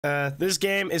This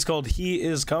game is called He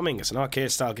Is Coming. It's an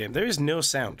arcade style game. There is no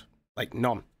sound. Like,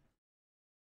 none.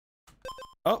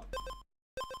 Oh.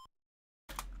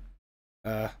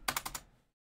 I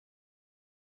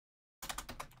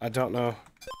don't know.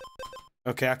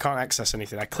 Okay, I can't access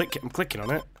anything. I'm clicking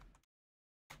on it.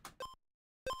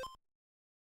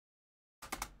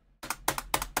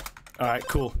 Alright,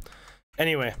 cool.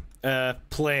 Anyway,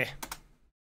 play.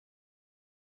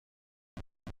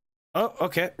 Oh,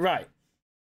 okay, right.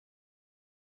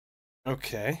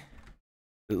 Okay.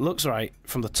 It looks right.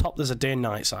 From the top, there's a day and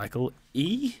night cycle.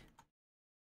 E?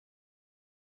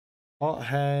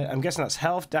 What? I'm guessing that's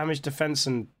health, damage, defense,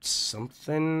 and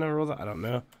something or other. I don't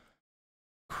know.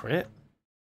 Crit?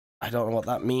 I don't know what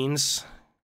that means.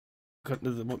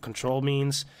 What control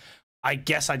means. I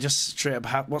guess I just straight up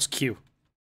have... What's Q?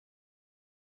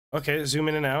 Okay, zoom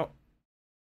in and out.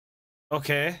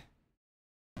 Okay.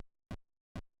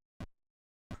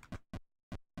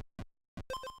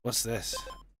 What's this?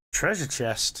 Treasure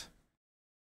chest.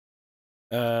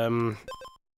 Battle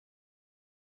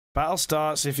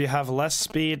starts if you have less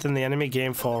speed than the enemy,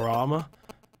 gain 4 armor.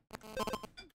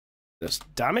 There's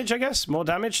damage, I guess? More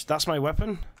damage? That's my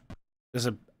weapon. There's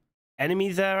a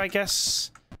enemy there, I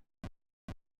guess.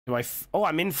 Do I... Oh,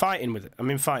 I'm in fighting with it. I'm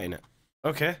in fighting it.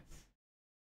 Okay.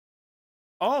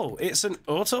 Oh, it's an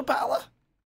auto battler?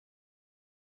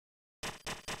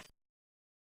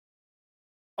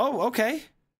 Oh, okay.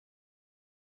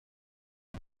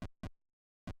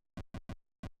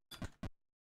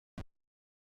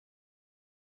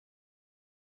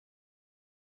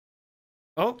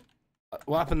 Oh,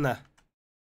 what happened there?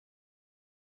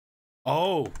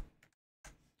 Oh.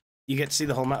 You get to see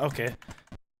the whole map. Okay.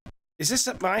 Is this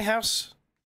at my house?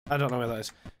 I don't know where that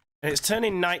is. And it's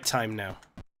turning nighttime now.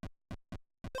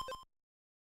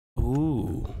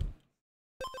 Ooh.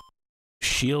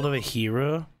 Shield of a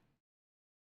hero.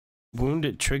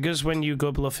 Wounded triggers when you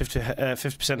go below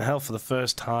 50% health for the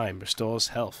first time. Restores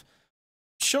health.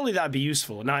 Surely that'd be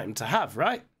useful, an item to have,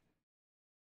 right?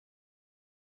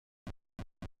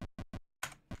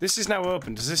 This is now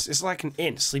open. Does this? It's like an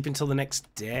inn. Sleep until the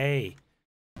next day.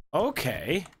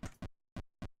 Okay.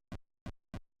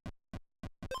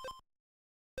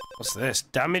 What's this?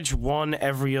 Damage 1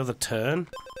 every other turn.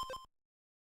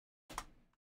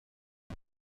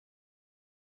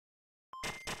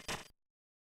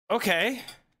 Okay.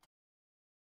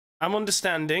 I'm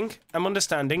understanding.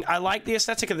 I like the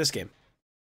aesthetic of this game.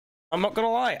 I'm not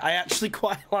gonna lie. I actually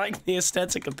quite like the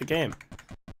aesthetic of the game.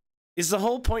 Is the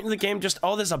whole point of the game just,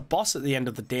 oh, there's a boss at the end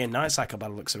of the day and night cycle by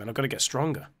the looks of it, and I've got to get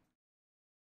stronger?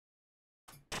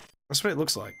 That's what it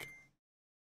looks like.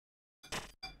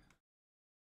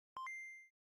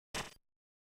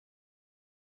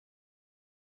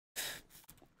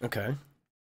 Okay.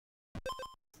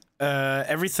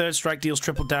 Every third strike deals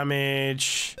triple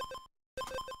damage.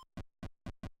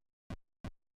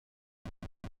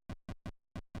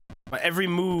 But every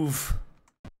move...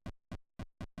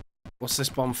 What's this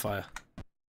bonfire?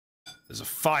 There's a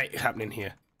fight happening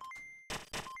here.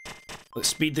 Let's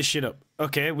speed this shit up.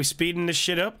 Okay, we're speeding this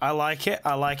shit up. I like it.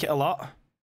 I like it a lot.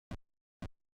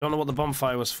 Don't know what the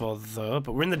bonfire was for, though,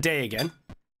 but we're in the day again.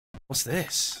 What's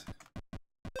this?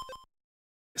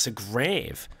 It's a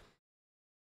grave.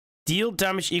 Deal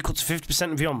damage equal to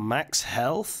 50% of your max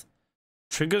health.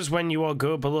 Triggers when you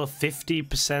go below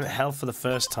 50% health for the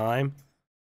first time.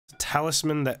 It's a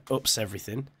talisman that ups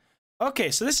everything.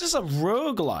 Okay, so this is a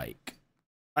roguelike,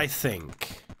 I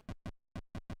think.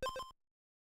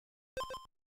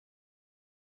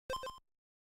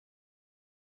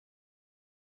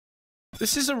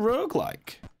 This is a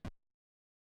roguelike.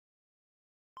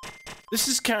 This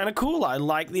is kind of cool. I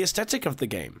like the aesthetic of the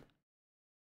game.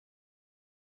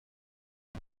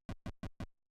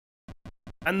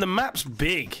 And the map's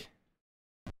big,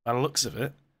 by the looks of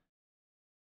it.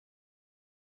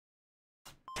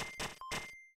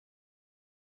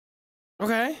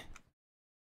 Okay.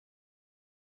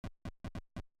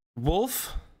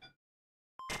 Wolf.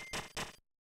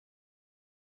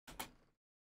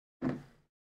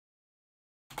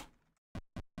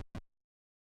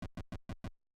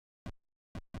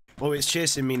 Oh, it's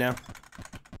chasing me now.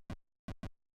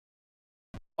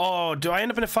 Oh, do I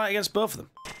end up in a fight against both of them?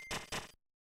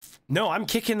 No, I'm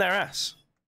kicking their ass.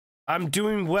 I'm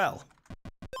doing well.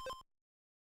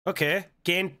 Okay,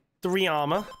 gain 3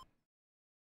 armor.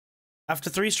 After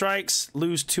 3 strikes,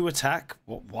 lose 2 attack.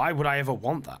 Why would I ever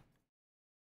want that?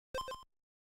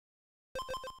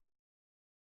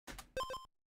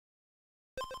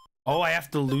 Oh, I have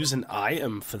to lose an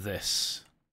item for this.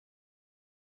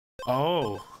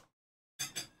 Oh.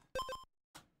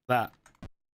 That.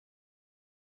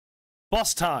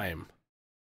 Boss time.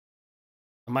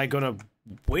 Am I gonna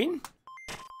win?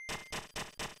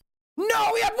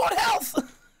 No, we had 1 health!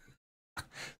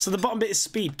 So the bottom bit is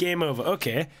speed. Game over.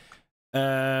 Okay.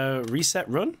 Reset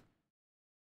run?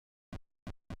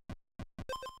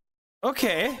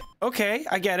 Okay. Okay.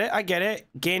 I get it. I get it.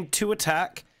 Gain 2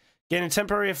 attack. Gain a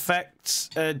temporary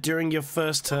effect during your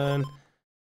first turn.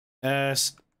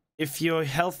 If your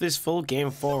health is full,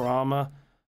 gain 4 armor.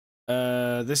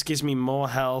 This gives me more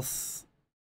health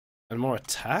and more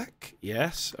attack.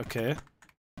 Yes. Okay.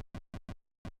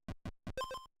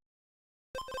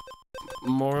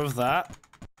 More of that.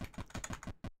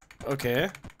 Okay.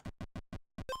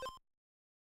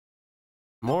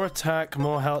 More attack,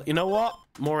 more health. You know what?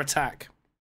 More attack.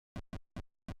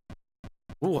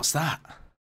 Ooh, what's that?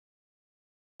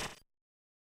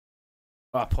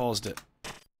 Oh, I paused it.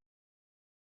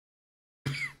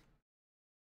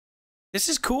 This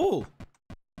is cool.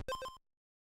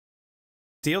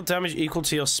 Deal damage equal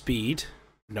to your speed.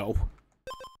 No.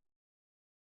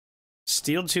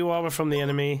 Steal 2 armor from the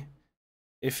enemy.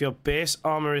 If your base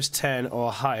armor is 10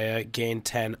 or higher, gain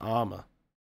 10 armor.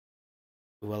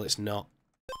 Well, it's not.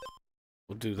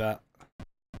 We'll do that.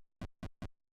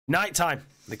 Nighttime.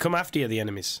 They come after you, the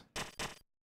enemies.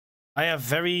 I am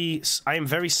very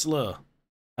slow.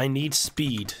 I need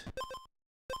speed.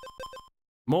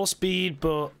 More speed,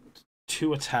 but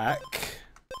 2 attack.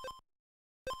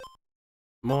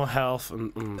 More health.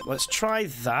 Let's try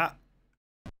that.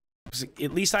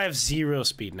 At least I have 0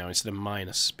 speed now instead of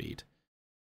minus speed.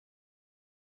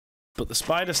 But the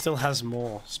spider still has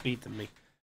more speed than me,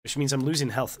 which means I'm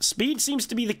losing health. Speed seems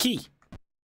to be the key.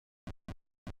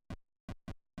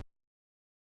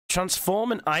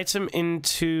 Transform an item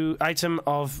into item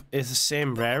of the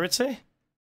same rarity.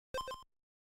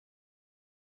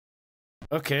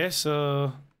 Okay,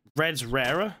 so red's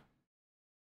rarer.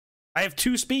 I have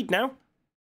 2 speed now.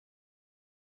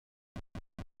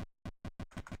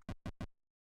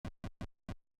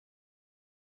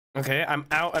 Okay, I'm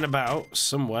out and about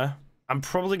somewhere. I'm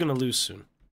probably gonna lose soon.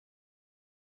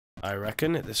 I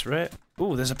reckon at this rate.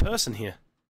 Ooh, there's a person here.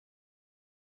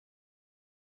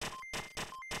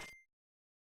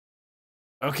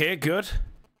 Okay, good.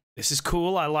 This is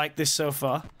cool. I like this so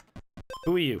far.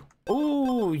 Who are you?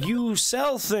 Ooh, you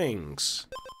sell things.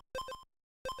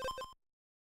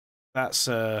 That's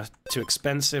too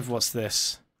expensive. What's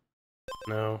this?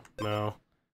 No, no.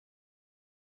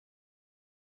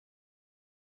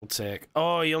 We'll take.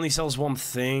 Oh, he only sells 1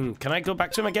 thing. Can I go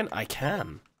back to him again? I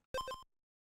can.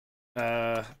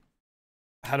 How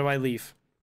do I leave?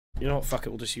 You know what? Fuck it.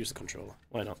 We'll just use the controller.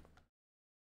 Why not?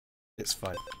 It's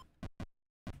fine.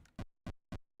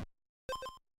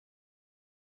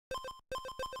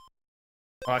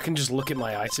 Oh, I can just look at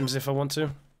my items if I want to.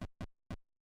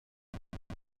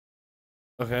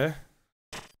 Okay.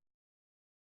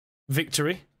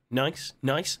 Victory. Nice,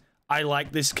 nice. I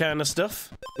like this kind of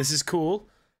stuff. This is cool.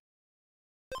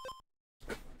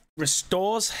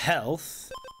 Restores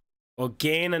health or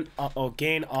gain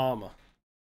armor.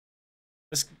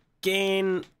 Let's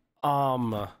gain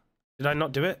armor. Did I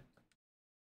not do it?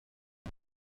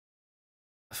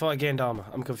 I thought I gained armor.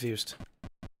 I'm confused.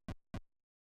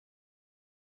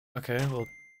 Okay, well.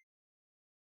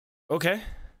 Okay.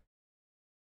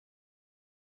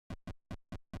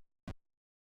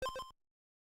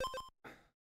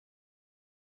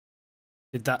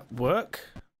 Did that work?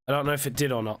 I don't know if it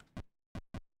did or not.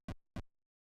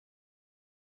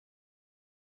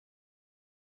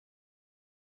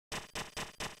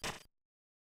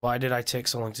 Why did I take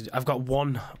so long to do? I've got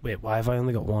 1. Wait, why have I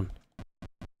only got 1?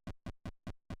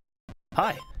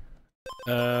 Hi.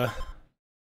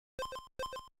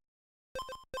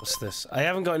 What's this? I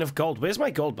haven't got enough gold. Where's my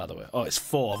gold, by the way? Oh, it's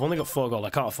 4. I've only got 4 gold. I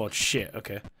can't afford shit.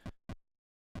 Okay.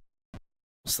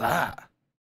 What's that?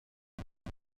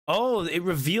 Oh, it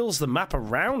reveals the map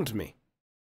around me.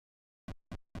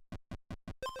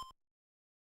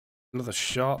 Another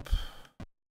shop.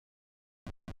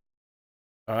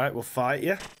 Alright, we'll fight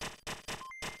you.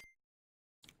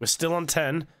 We're still on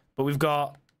 10, but we're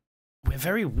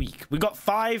very weak. We've got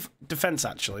 5 defense,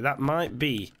 actually. That might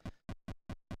be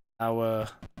our,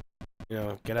 you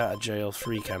know, get out of jail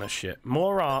free kind of shit.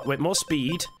 More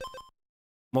speed.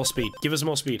 More speed. Give us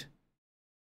more speed.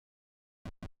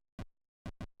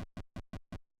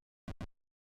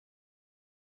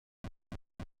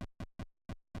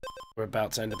 We're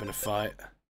about to end up in a fight.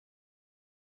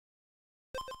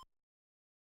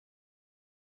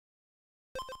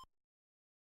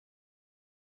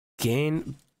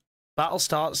 Battle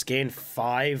starts, gain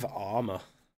 5 armor.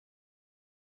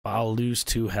 But I'll lose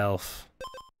 2 health.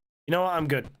 You know what? I'm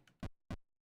good.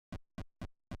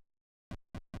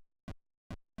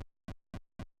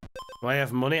 Do I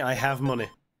have money? I have money.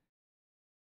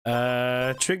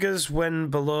 Triggers when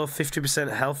below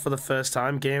 50% health for the first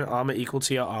time. Gain armor equal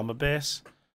to your armor base.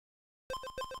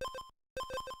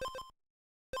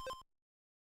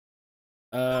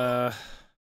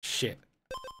 Shit.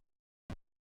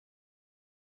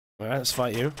 Alright, let's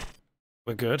fight you.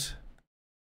 We're good.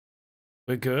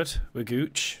 We're good. We're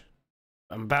gooch.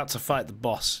 I'm about to fight the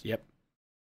boss. Yep.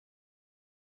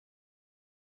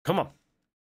 Come on.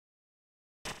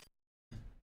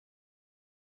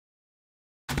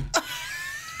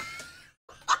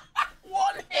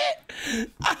 One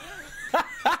hit!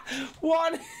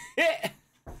 One hit!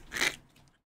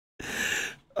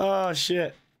 Oh,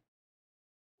 shit.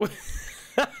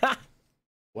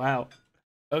 Wow.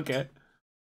 Okay.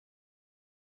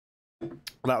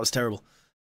 That was terrible.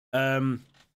 Gonna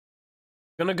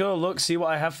go look, see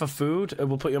what I have for food, and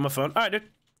we'll put you on my phone. Alright, dude.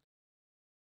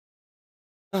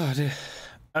 Oh, dude.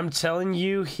 I'm telling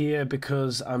you here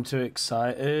because I'm too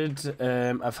excited.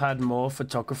 I've had more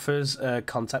photographers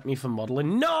contact me for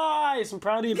modeling. Nice! I'm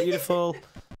proud of you, beautiful.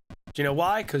 Do you know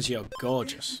why? Because you're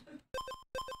gorgeous.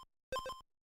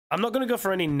 I'm not gonna go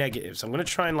for any negatives. I'm gonna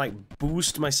try and, like,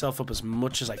 boost myself up as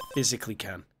much as I physically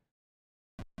can.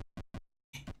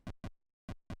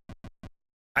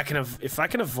 If I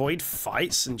can avoid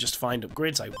fights and just find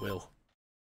upgrades, I will.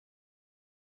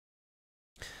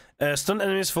 Stun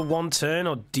enemies for 1 turn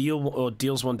or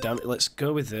deals 1 damage. Let's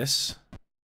go with this.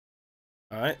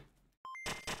 Alright.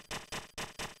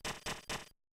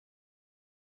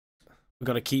 We've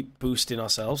got to keep boosting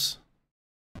ourselves.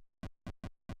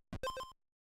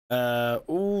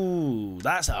 Ooh,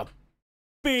 that's a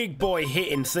big boy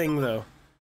hitting thing, though.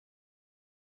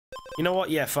 You know what?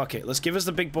 Yeah, fuck it. Let's give us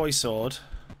the big boy sword.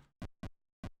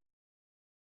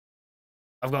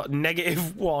 I've got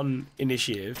 -1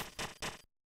 initiative.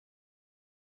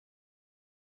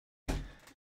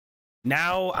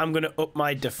 Now I'm going to up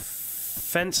my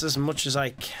defense as much as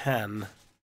I can.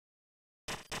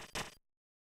 I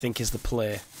think is the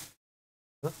play.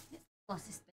 Huh?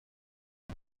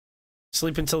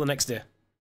 Sleep until the next day.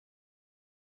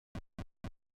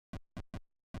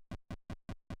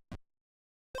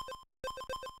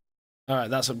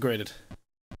 Alright, that's upgraded.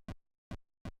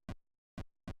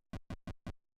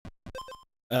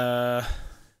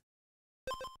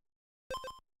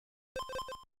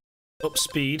 Up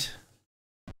speed.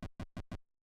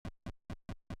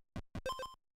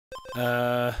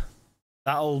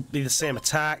 That'll be the same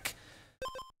attack.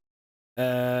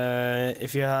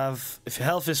 If your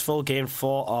health is full, gain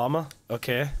 4 armor.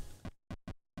 Okay.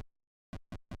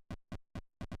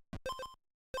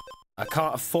 I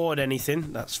can't afford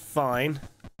anything. That's fine.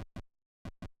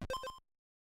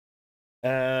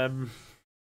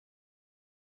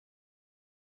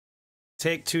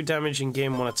 Take 2 damage and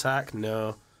gain 1 attack.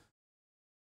 No.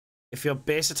 If your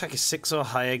base attack is 6 or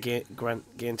higher,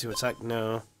 gain 2 attack.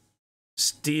 No.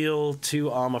 Steal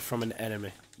 2 armor from an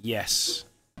enemy. Yes.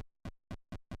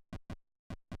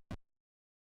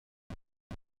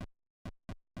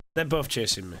 They're both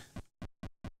chasing me.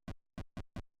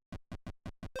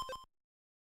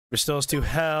 Restores 2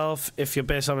 health. If your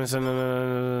base armor is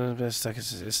base attack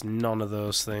is none of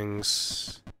those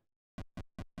things.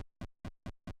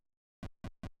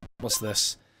 What's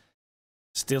this?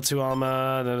 Steal 2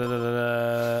 armor.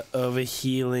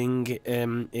 Overhealing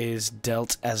is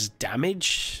dealt as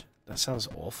damage. That sounds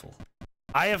awful.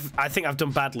 I think I've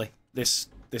done badly this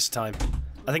time.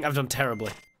 I think I've done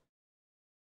terribly.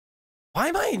 Why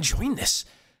am I enjoying this?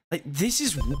 Like, this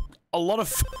is a lot of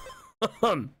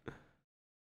fun.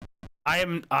 I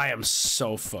am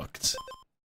so fucked.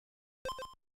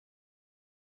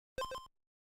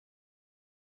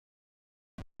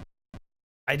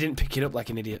 I didn't pick it up like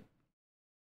an idiot.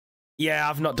 Yeah,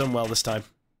 I've not done well this time.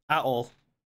 At all.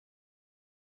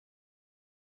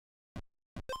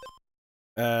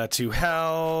 2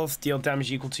 health. Deal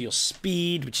damage equal to your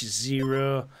speed, which is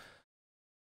 0.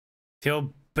 Your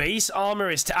base armor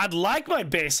is I'd like my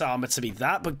base armor to be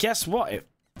that, but guess what? It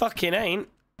fucking ain't.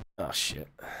 Oh, shit.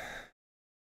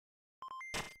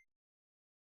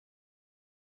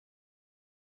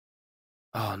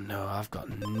 Oh, no. I've got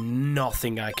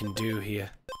nothing I can do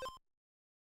here.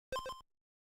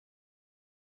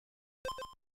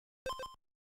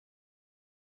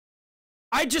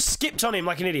 I just skipped on him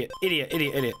like an idiot.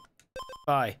 Idiot.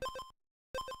 Bye.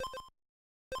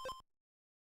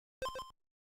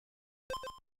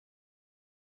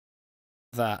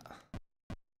 That.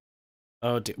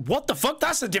 Oh, dear. What the fuck?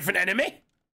 That's a different enemy?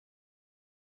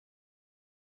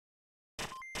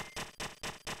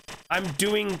 I'm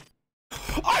doing...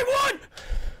 I won!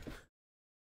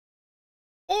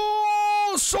 Oh,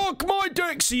 Oh, suck my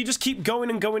dick! So you just keep going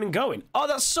and going and going. Oh,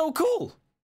 that's so cool.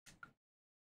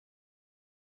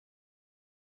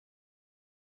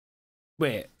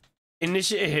 Wait.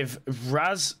 Initiative.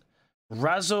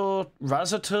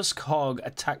 Razotusk Hog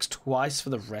attacks twice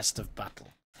for the rest of battle.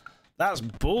 That's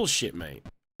bullshit, mate.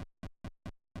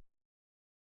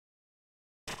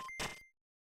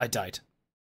 I died.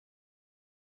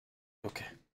 Okay.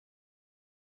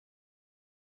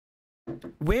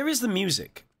 Where is the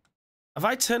music? Have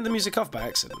I turned the music off by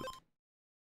accident?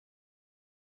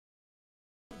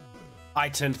 I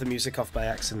turned the music off by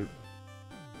accident.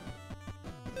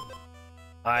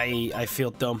 I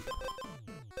feel dumb.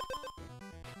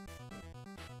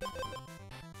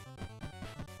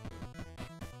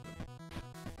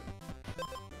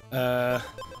 I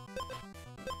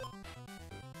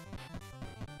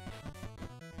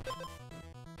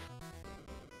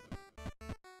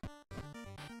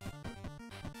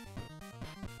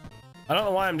don't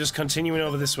know why I'm just continuing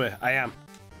over this way. I am.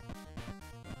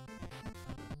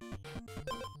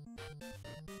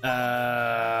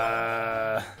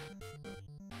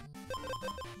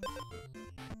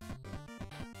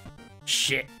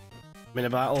 Shit. I'm in a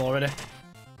battle already.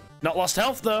 Not lost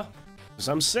health though, because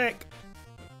I'm sick.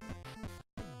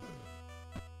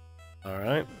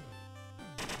 Alright.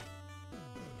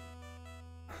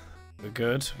 We're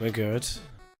good, we're good.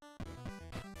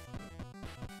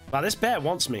 Wow, this bear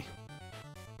wants me.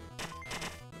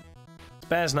 This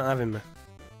bear's not having me.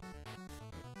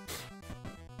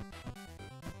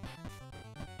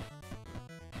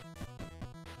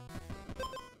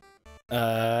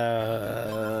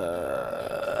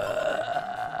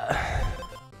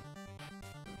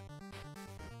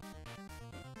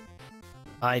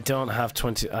 I don't have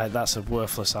 20... that's a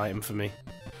worthless item for me.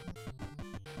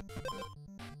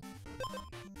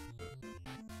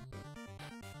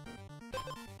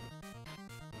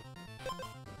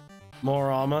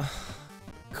 More armor.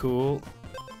 Cool.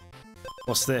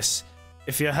 What's this?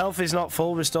 If your health is not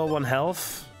full, restore 1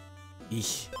 health.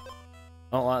 Eek.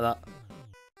 Don't like that.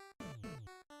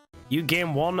 You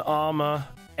gain 1 armor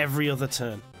every other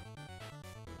turn.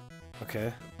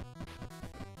 Okay.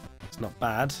 It's not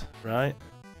bad, right?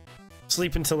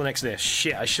 Sleep until the next day.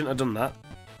 Shit, I shouldn't have done that.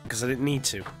 Because I didn't need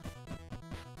to.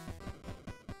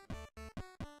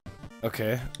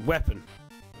 Okay. Weapon.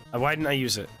 Why didn't I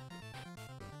use it?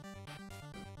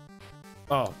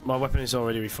 Oh, my weapon is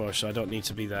already reforged, so I don't need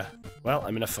to be there. Well,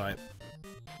 I'm in a fight.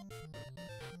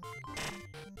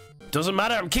 Doesn't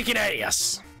matter, I'm kicking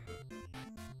ass!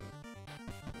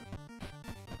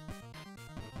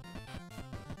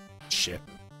 Shit.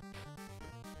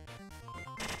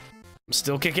 I'm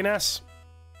still kicking ass.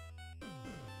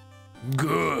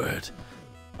 Good.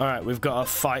 Alright, we've got a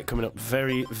fight coming up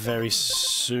very, very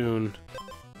soon.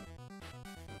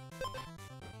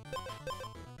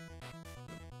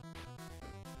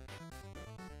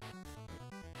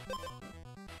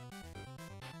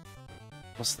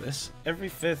 What's this? Every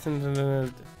 5th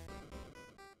and...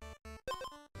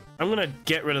 I'm gonna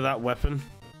get rid of that weapon.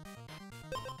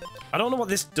 I don't know what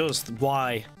this does.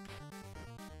 Why?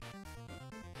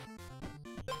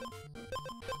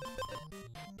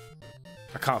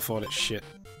 I can't afford it. Shit.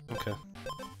 Okay.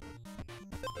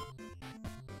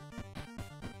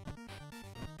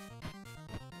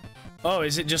 Oh,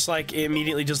 is it just like it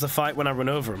immediately does the fight when I run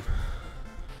over him?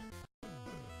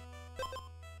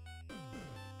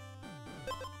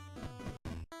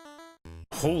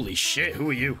 Holy shit, who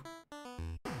are you?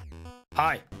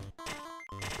 Hi.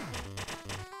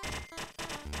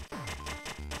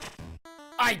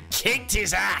 I kicked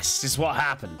his ass, is what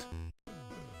happened.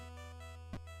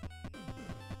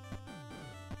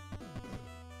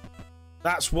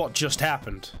 That's what just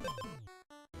happened.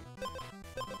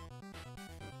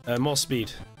 More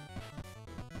speed.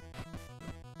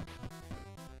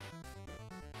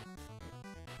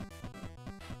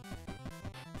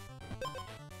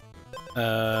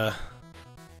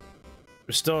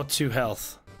 Restore 2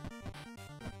 health.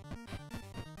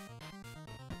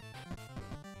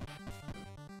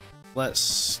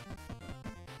 Let's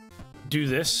do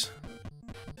this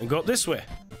and go up this way.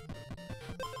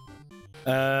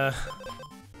 Oh,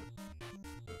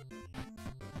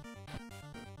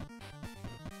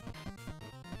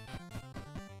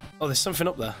 there's something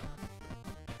up there.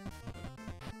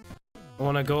 I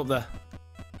want to go up there.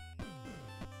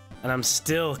 And I'm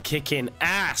still kicking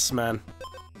ass, man.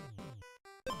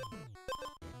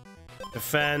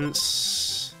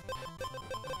 Defense.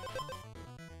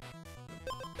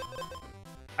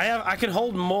 I can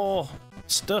hold more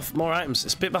stuff, more items.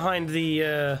 It's a bit behind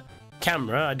the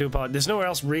camera. I do apologize. There's nowhere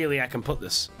else really I can put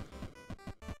this.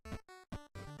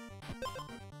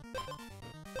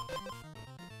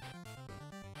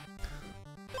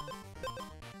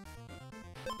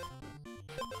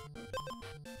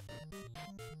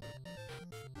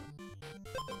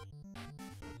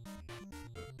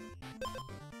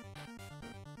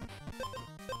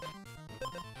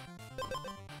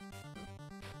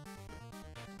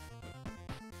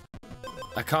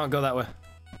 I can't go that way.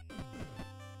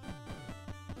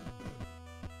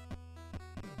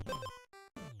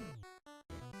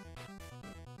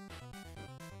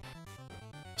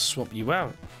 Swap you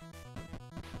out.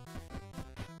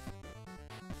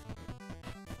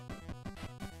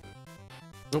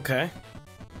 Okay.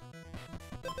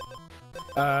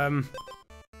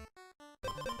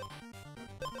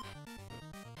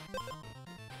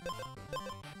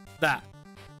 That.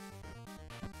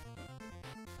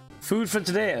 Food for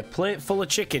today, a plate full of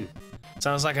chicken.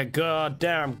 Sounds like a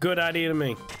goddamn good idea to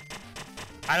me.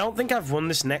 I don't think I've won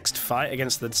this next fight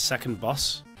against the second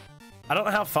boss. I don't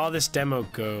know how far this demo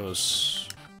goes.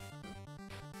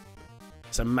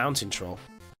 It's a mountain troll.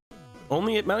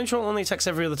 Mountain troll only attacks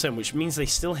every other turn, which means they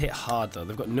still hit hard though.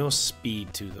 They've got no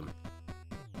speed to them.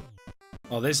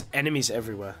 Oh, there's enemies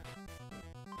everywhere.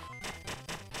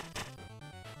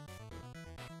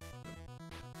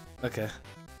 Okay.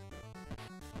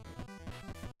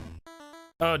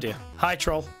 Oh dear. Hi,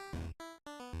 troll.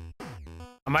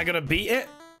 Am I gonna beat it?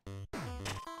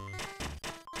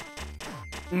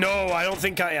 No, I don't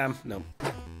think I am. No.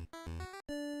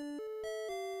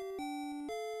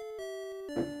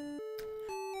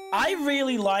 I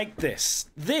really like this.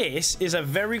 This is a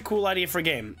very cool idea for a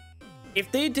game. If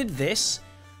they did this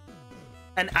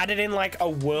and added in like a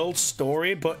world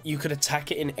story, but you could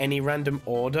attack it in any random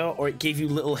order, or it gave you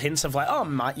little hints of like,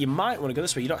 oh, you might want to go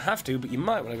this way. You don't have to, but you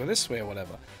might want to go this way or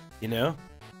whatever, you know?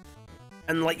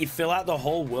 And like you fill out the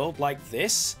whole world like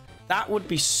this, that would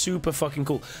be super fucking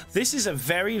cool. This is a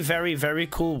very, very, very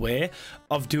cool way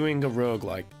of doing a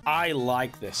roguelike. I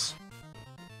like this.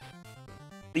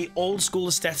 The old school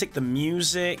aesthetic, the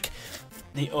music,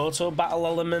 the auto battle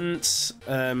elements,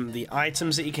 the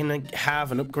items that you can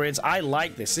have and upgrades. I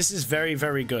like this. This is very,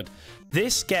 very good.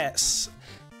 This gets,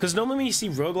 because normally when you see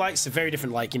roguelikes, they're very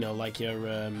different. Like, you know, like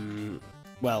your,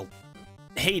 well,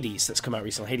 Hades that's come out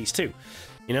recently, Hades 2.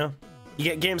 You know, you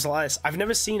get games like this. I've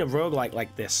never seen a roguelike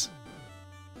like this.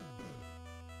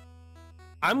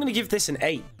 I'm gonna give this an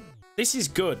 8. This is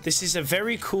good. This is a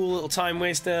very cool little time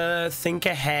waster, think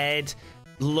ahead,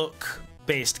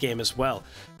 look-based game as well.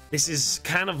 This is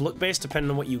kind of look-based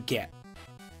depending on what you get.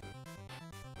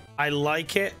 I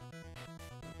like it.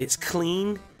 It's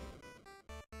clean.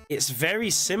 It's very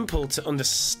simple to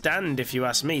understand if you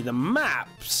ask me. The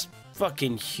map's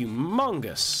fucking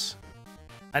humongous.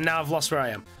 And now I've lost where I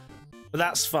am. But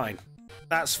that's fine.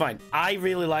 That's fine. I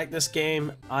really like this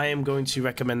game. I am going to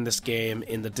recommend this game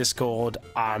in the Discord,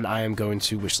 and I am going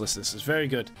to wishlist this. It's very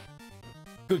good.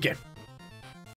 Good game.